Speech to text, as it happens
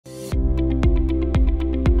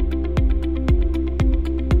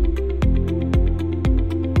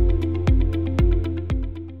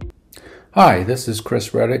Hi, this is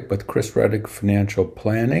Chris Reddick with Chris Reddick Financial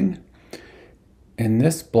Planning. In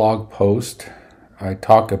this blog post, I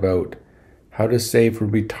talk about how to save for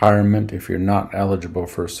retirement if you're not eligible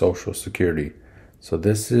for Social Security. So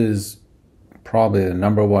this is probably the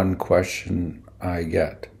number one question I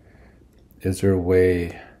get. Is there a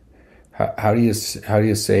way, how do you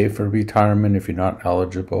save for retirement if you're not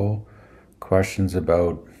eligible? Questions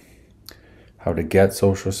about how to get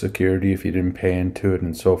Social Security if you didn't pay into it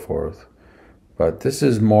and so forth. But this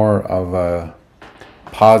is more of a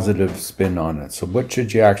positive spin on it. So what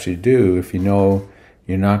should you actually do if you know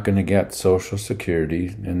you're not going to get Social Security?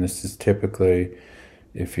 And this is typically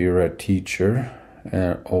if you're a teacher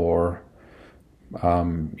or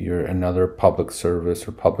you're another public service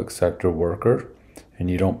or public sector worker and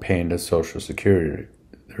you don't pay into Social Security.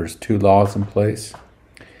 There's two laws in place.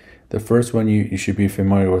 The first one, you should be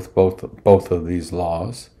familiar with both of these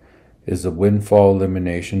laws, is the windfall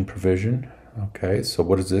elimination provision. Okay, so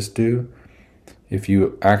what does this do? If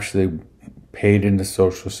you actually paid into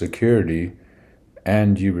Social Security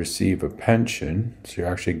and you receive a pension, so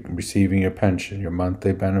you're actually receiving a pension, your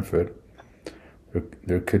monthly benefit,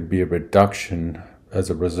 there could be a reduction as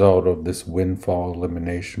a result of this windfall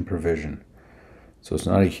elimination provision. So it's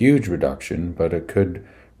not a huge reduction, but it could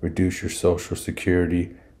reduce your Social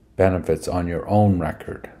Security benefits on your own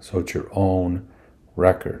record. So it's your own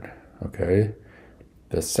record, okay?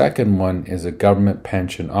 The second one is a government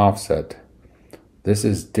pension offset. This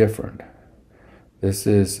is different. This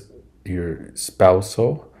is your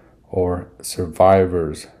spousal or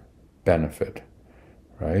survivor's benefit,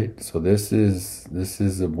 right? So this is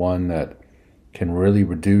the one that can really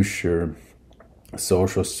reduce your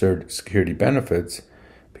Social Security benefits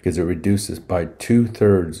because it reduces by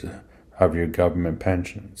 2/3 of your government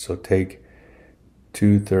pension. So take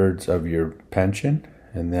 2/3 of your pension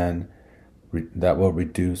and then that will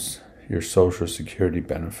reduce your Social Security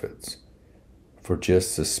benefits for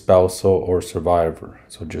just the spousal or survivor.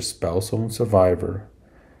 So just spousal and survivor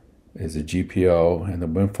is a GPO, and the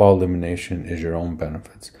windfall elimination is your own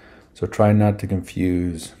benefits. So try not to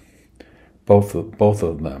confuse both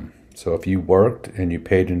of them. So if you worked and you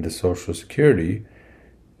paid into Social Security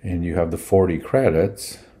and you have the 40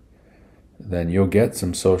 credits, then you'll get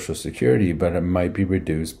some Social Security, but it might be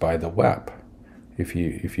reduced by the WEP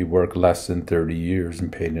if you work less than 30 years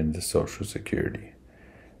and paid into Social Security.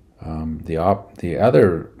 The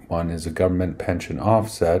other one is a government pension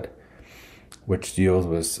offset, which deals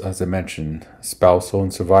with, as I mentioned, spousal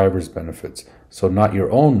and survivor's benefits. So not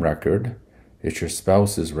your own record, it's your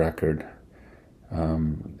spouse's record.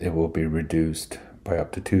 It will be reduced by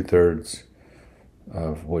up to 2/3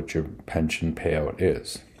 of what your pension payout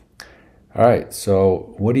is. All right,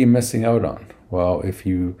 so what are you missing out on? Well, if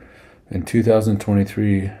you, in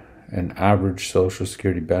 2023, an average Social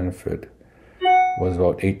Security benefit was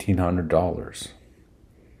about $1,800.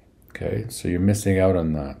 Okay, so you're missing out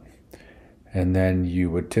on that. And then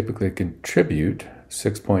you would typically contribute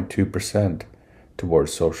 6.2%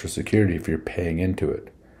 towards Social Security if you're paying into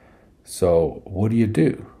it. So what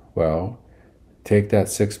do? Well, take that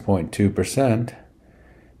 6.2%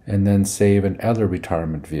 and then save in other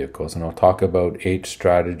retirement vehicles. And I'll talk about 8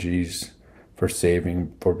 strategies for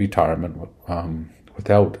saving for retirement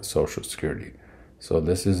without Social Security. So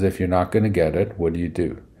this is if you're not going to get it, what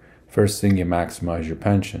do? First thing, you maximize your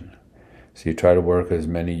pension. So you try to work as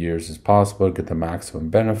many years as possible, get the maximum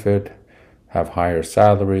benefit, have higher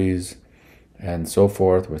salaries, and so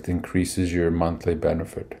forth, which increases your monthly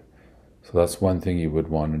benefit. So that's one thing you would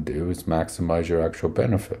want to do, is maximize your actual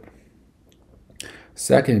benefit.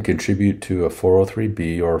 Second, contribute to a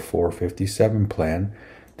 403B or a 457 plan,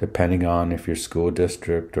 depending on if your school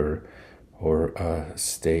district or a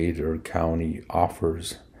state or county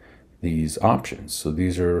offers these options. So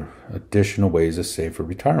these are additional ways to save for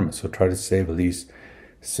retirement. So try to save at least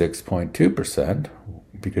 6.2%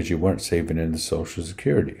 because you weren't saving into Social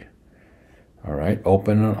Security. All right,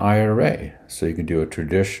 open an IRA. So you can do a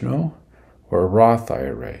traditional or a Roth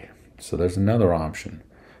IRA. So there's another option.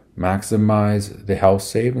 Maximize the health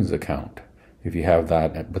savings account if you have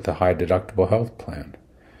that with a high deductible health plan.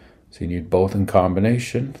 So you need both in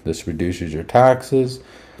combination. This reduces your taxes,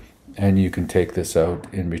 and you can take this out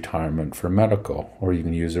in retirement for medical, or you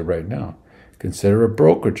can use it right now. Consider a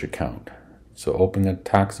brokerage account. So open a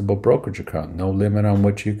taxable brokerage account. No limit on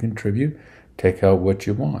what you contribute. Take out what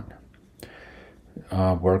you want.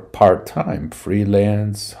 Work part-time,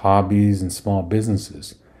 freelance, hobbies, and small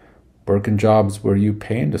businesses. Work in jobs where you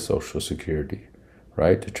pay into Social Security,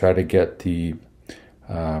 right, to try to get the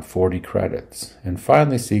 40 credits. And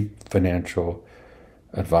finally, seek financial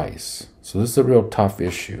advice. So this is a real tough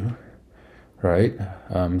issue, right?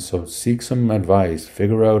 So seek some advice.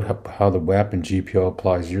 Figure out how the WEP and GPO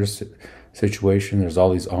applies to your situation. There's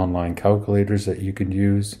all these online calculators that you can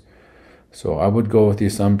use. So I would go with the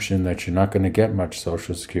assumption that you're not going to get much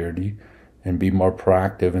Social Security, and be more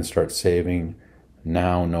proactive and start saving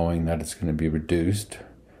now, knowing that it's going to be reduced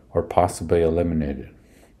or possibly eliminated.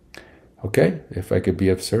 Okay, if I could be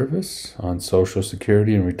of service on Social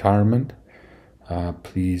Security and retirement,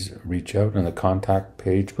 please reach out on the contact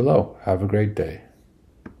page below. Have a great day.